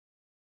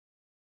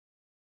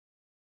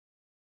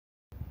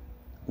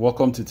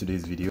welcome to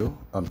today's video.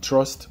 I'm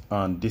Trust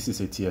and this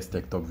is a TS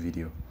Tech Talk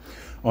video.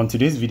 On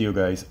today's video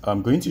guys,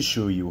 I'm going to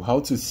show you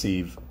how to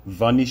save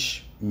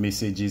vanish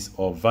messages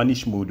or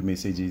vanish mode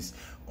messages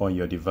on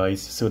your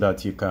device so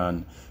that you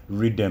can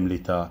read them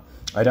later.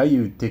 Either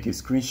you take a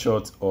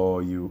screenshot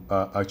or you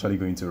are actually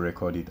going to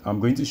record it. I'm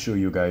going to show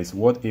you guys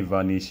what a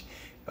vanish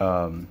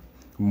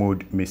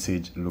mode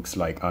message looks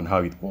like and how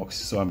it works.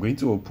 So I'm going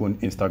to open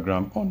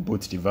Instagram on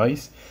both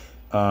devices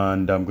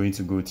and I'm going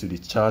to go to the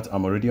chat.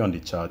 I'm already on the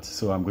chat,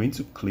 so I'm going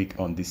to click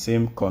on the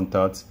same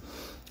contact.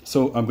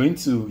 So I'm going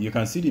to, you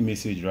can see the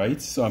message,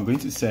 right? So I'm going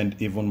to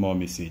send even more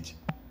message.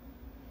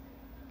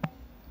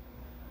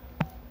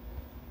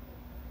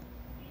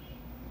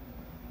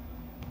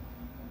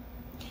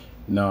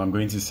 Now I'm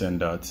going to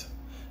send that.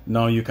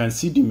 Now you can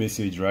see the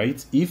message,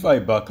 right? If I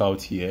back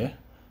out here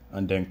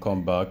and then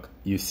come back,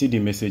 you see the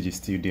message is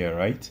still there,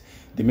 right?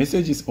 The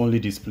message is only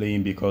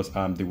displaying because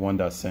I'm the one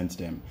that sent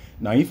them.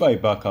 Now if I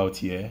back out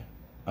here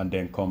and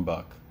then come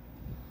back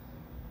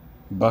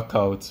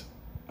out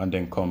and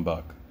then come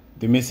back,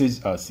 the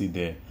message are still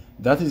there.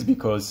 That is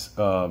because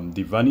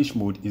the vanish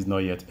mode is not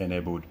yet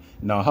enabled.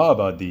 Now how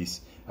about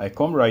this? I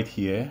come right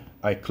here,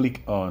 I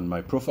click on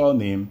my profile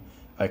name,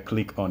 I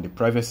click on the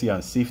privacy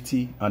and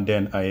safety, and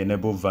then I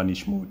enable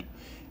vanish mode.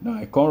 Now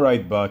I come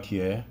right back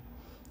here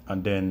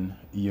and then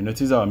you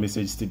notice our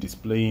message still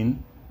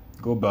displaying.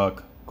 Go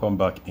back, come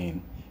back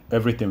in,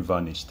 everything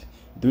vanished.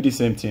 Do the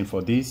same thing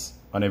for this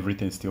and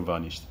everything still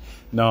vanished.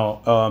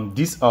 Now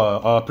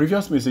our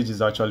previous message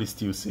is actually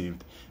still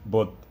saved,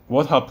 but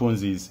what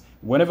happens is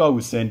whenever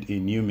we send a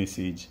new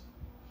message,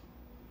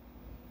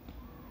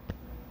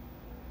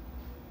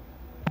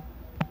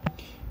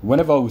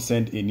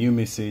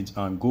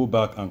 and go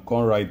back and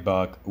come right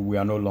back, we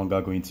are no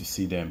longer going to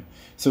see them.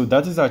 So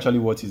that is actually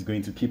what is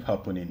going to keep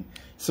happening.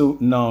 So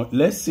now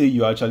let's say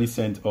you actually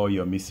sent all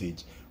your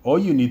message. All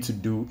you need to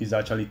do is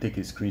actually take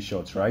a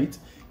screenshot, right?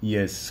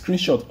 Yes,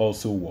 screenshot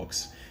also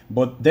works.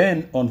 But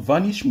then on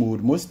vanish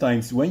mode, most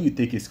times when you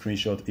take a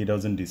screenshot, it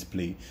doesn't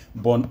display.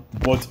 But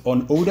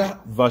on older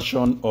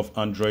version of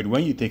Android,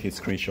 when you take a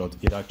screenshot,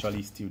 it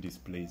actually still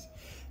displays.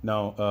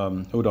 Now,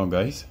 hold on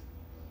guys.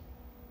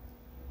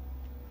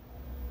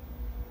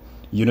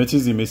 You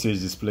notice the message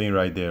displaying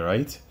right there,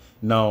 right?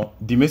 Now,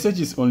 the message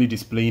is only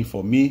displaying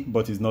for me,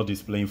 but it's not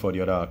displaying for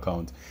the other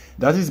account.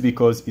 That is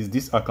because it's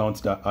this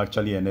account that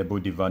actually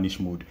enabled the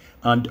vanish mode.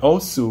 And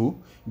also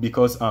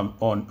because I'm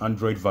on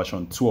Android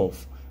version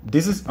 12.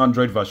 This is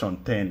Android version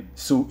 10,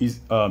 so it's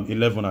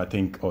 11 I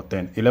think, or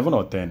 10, 11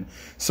 or 10.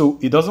 So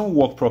it doesn't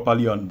work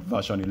properly on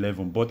version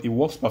 11, but it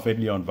works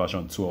perfectly on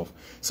version 12.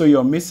 So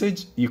your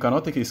message, you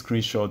cannot take a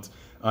screenshot,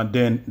 and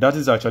then that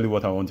is actually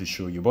what I want to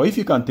show you. But if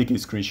you can take a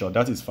screenshot,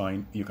 that is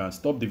fine. You can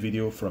stop the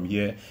video from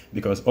here,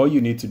 because all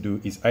you need to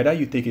do is either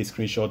you take a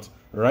screenshot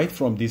right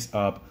from this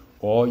app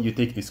or you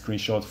take a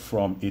screenshot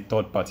from a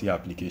third-party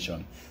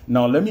application.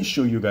 Now let me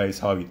show you guys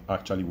how it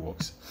actually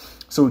works.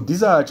 So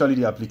these are actually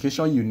the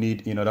application you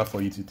need in order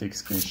for you to take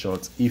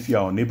screenshots if you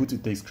are unable to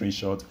take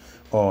screenshots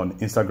on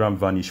Instagram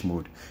vanish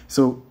mode.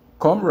 So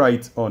come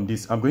right on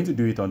this. I'm going to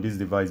do it on this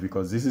device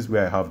because this is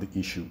where I have the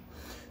issue.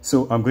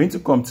 So I'm going to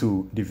come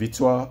to the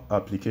virtual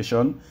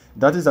application.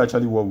 That is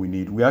actually what we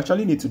need. We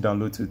actually need to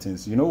download two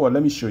things. You know what?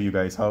 Let me show you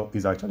guys how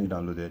it's actually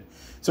downloaded.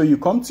 So you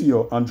come to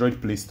your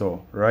Android Play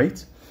Store,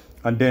 right?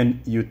 And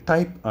then you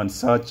type and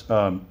search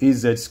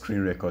AZ Screen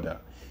Recorder.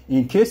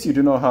 In case you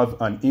do not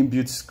have an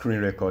inbuilt screen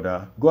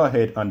recorder, go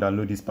ahead and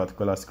download this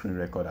particular screen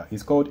recorder.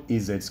 It's called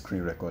AZ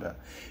Screen Recorder.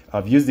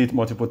 I've used it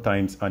multiple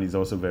times and it's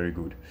also very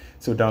good.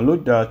 So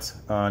download that,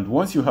 and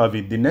once you have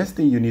it, the next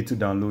thing you need to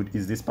download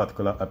is this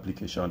particular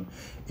application.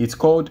 It's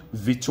called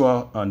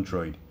Virtual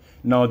Android.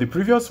 Now, the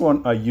previous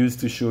one I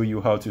used to show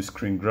you how to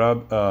screen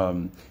grab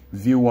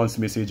view one's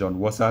message on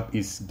WhatsApp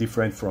is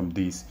different from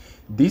this.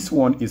 This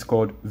one is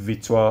called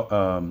Virtual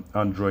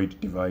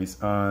Android device,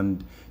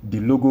 and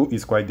the logo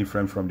is quite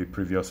different from the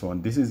previous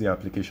one. This is the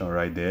application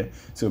right there.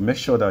 So make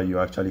sure that you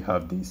actually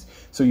have this.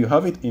 So you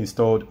have it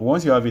installed.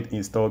 Once you have it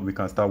installed, we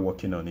can start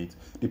working on it.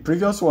 The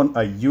previous one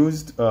I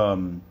used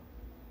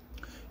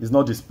is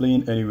not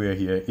displaying anywhere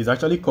here. It's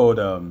actually called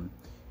a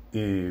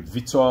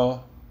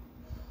virtual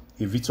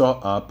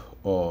app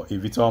or a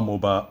virtual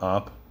mobile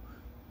app.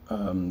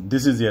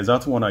 This is the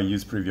exact one I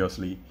used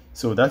previously.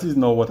 So that is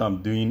not what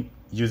I'm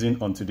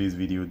using on today's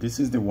video. This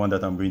is the one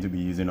that I'm going to be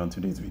using on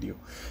today's video.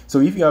 So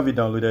if you have it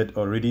downloaded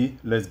already,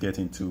 let's get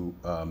into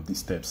the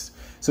steps.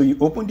 So you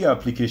open the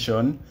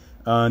application,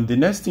 and the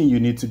next thing you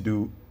need to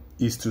do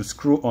is to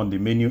scroll on the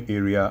menu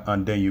area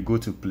and then you go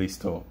to Play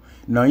Store.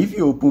 Now if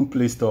you open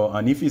Play Store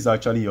and if it's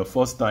actually your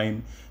first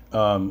time,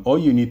 all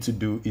you need to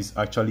do is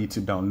actually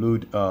to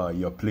download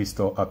your Play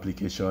Store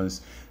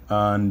applications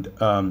and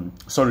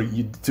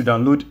to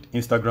download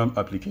Instagram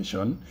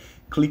application.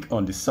 click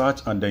on the search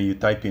and then you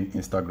type in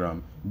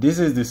Instagram. This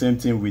is the same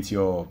thing with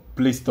your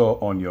Play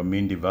Store on your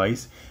main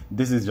device.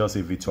 This is just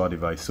a virtual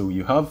device. So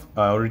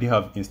I already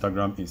have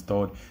Instagram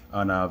installed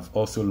and I've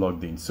also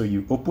logged in. So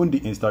you open the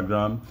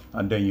Instagram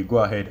and then you go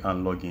ahead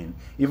and log in.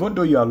 Even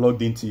though you are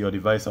logged into your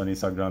device on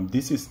Instagram,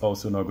 this is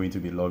also not going to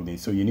be logged in.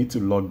 So you need to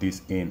log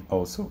this in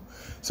also.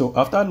 So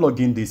after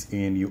logging this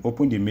in, you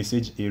open the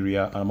message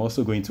area. I'm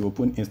also going to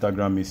open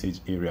Instagram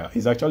message area.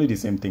 It's actually the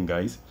same thing,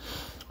 guys.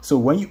 So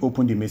when you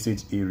open the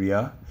message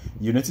area,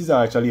 you notice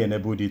I actually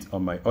enabled it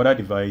on my other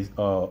device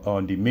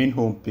on the main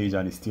home page,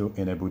 and it's still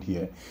enabled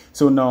here.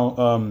 So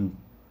now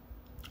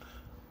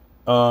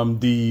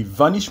the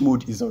Vanish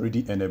mode is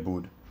already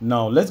enabled.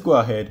 Now let's go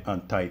ahead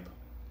and type.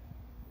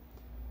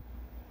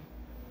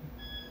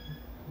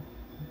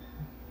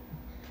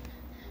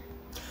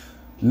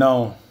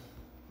 Now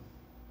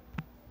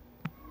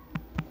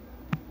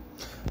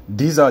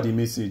these are the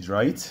message,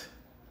 right?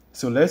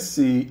 So let's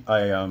say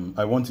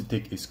I want to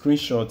take a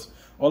screenshot.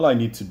 All I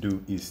need to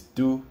do is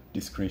do the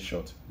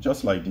screenshot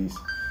just like this,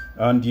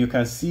 and you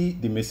can see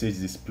the message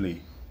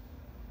display.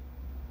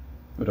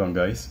 Hold on,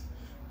 guys.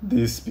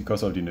 This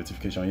because of the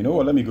notification. You know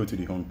what? Let me go to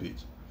the home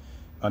page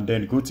and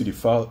then go to the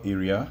file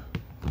area,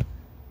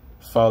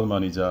 file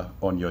manager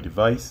on your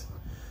device,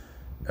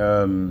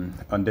 and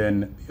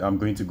then I'm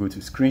going to go to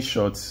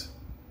screenshots,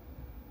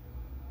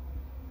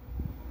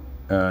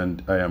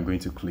 and I am going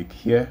to click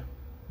here.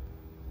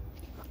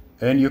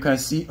 And you can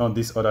see on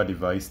this other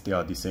device, they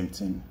are the same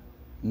thing,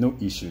 no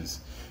issues.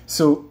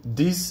 So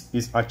this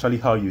is actually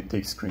how you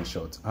take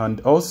screenshots.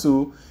 And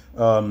also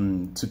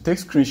to take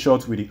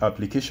screenshots with the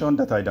application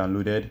that I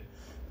downloaded,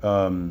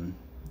 the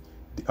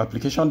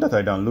application that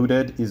I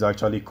downloaded is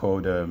actually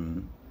called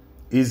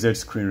AZ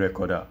Screen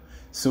Recorder.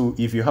 So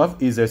if you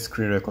have AZ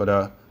Screen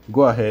Recorder,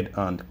 go ahead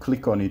and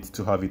click on it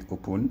to have it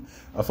open.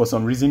 For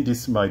some reason,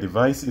 my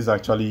device is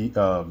actually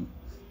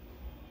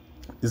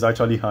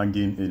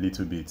hanging a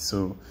little bit,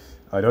 so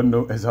I don't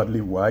know exactly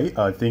why.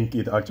 I think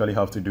it actually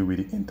has to do with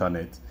the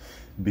internet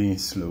being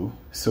slow.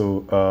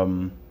 So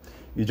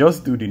you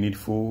just do the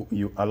needful.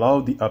 You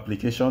allow the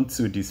application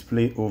to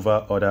display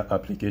over other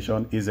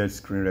application. AZ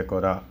Screen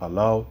Recorder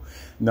allow.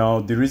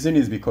 Now the reason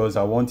is because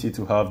I want it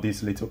to have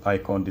this little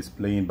icon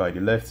displaying by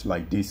the left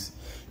like this.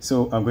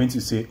 So I'm going to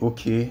say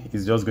okay.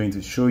 It's just going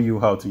to show you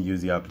how to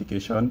use the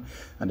application,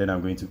 and then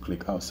I'm going to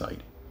click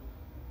outside.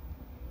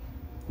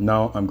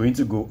 Now I'm going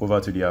to go over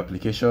to the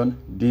application.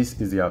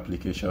 This is the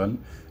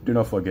application. Do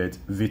not forget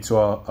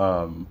virtual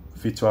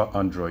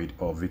Android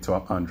or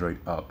virtual Android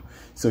app.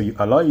 So you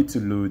allow it to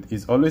load.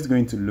 It's always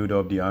going to load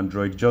up the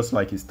Android just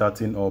like it's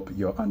starting up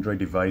your Android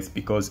device,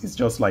 because it's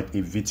just like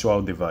a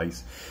virtual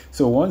device.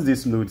 So once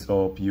this loads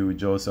up, you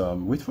just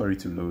wait for it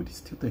to load. It's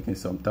still taking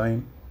some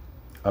time.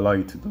 Allow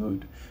it to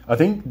load. I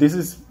think this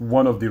is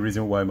one of the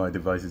reasons why my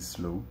device is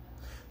slow.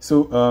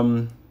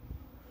 So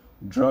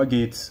drag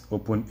it,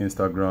 open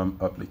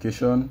Instagram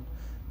application,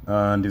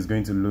 and it's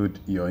going to load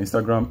your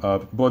Instagram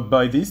app. But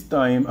by this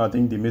time, I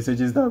think the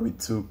messages that we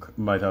took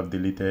might have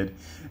deleted.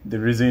 The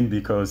reason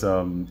because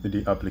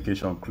the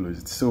application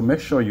closed. So make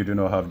sure you do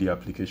not have the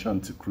application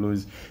to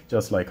close,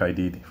 just like I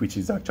did, which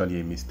is actually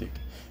a mistake.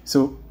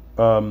 So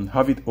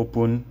have it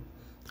open,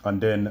 and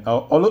then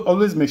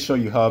always make sure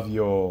you have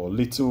your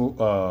little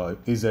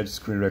AZ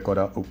Screen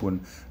Recorder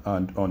open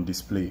and on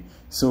display.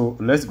 So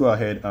let's go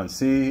ahead and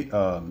say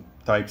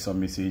type some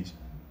message.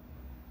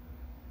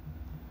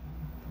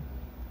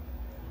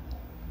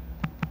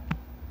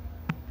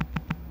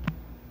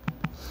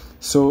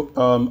 So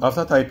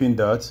after typing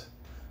that,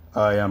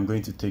 I am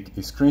going to take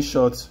a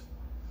screenshot.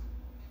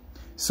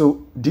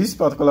 So this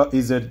particular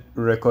AZ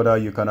recorder,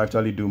 you can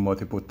actually do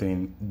multiple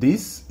things.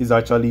 This is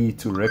actually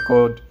to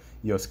record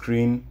your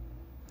screen.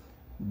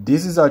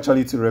 This is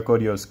actually to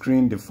record your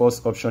screen. The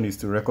first option is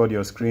to record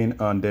your screen,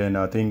 and then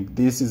I think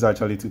this is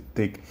actually to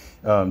take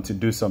to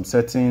do some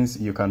settings.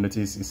 You can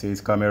notice it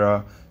says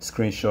camera,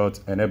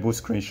 screenshot, enable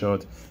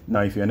screenshot.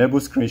 Now if you enable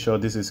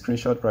screenshot, this is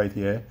screenshot right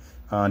here,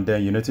 and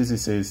then you notice it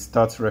says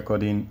start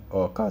recording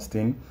or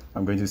casting.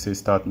 I'm going to say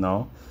start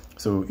now.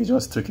 So it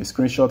just took a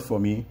screenshot for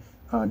me,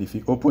 and if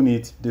you open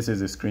it, this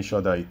is a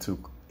screenshot that it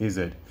took,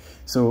 AZ.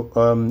 So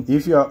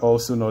if you are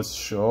also not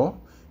sure,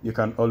 you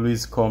can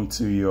always come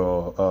to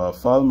your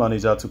file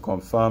manager to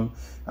confirm.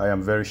 I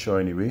am very sure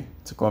anyway,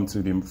 to come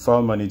to the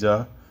file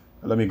manager.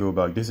 Let me go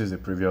back. This is the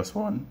previous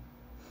one,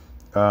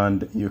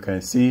 and you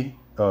can see,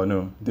 oh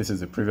no, this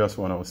is the previous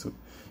one also.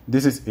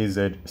 This is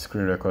AZ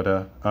Screen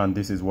Recorder, and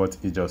this is what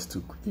it just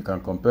took. You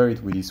can compare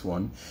it with this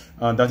one,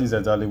 and that is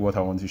exactly what I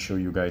want to show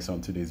you guys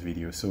on today's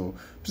video. So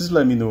just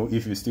let me know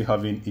if you're still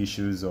having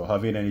issues or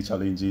having any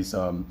challenges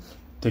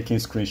taking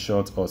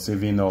screenshots or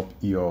saving up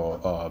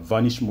your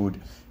Vanish mode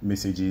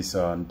messages,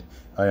 and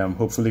I am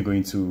hopefully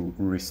going to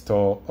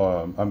restore,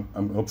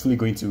 I'm hopefully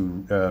going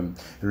to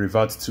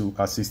revert to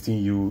assisting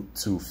you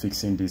to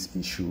fixing this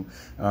issue,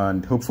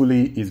 and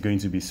hopefully it's going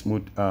to be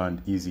smooth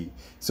and easy.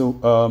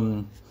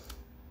 So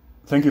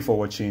thank you for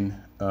watching,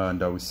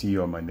 and I will see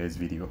you on my next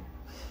video.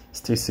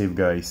 Stay safe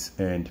guys,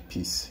 and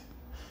peace.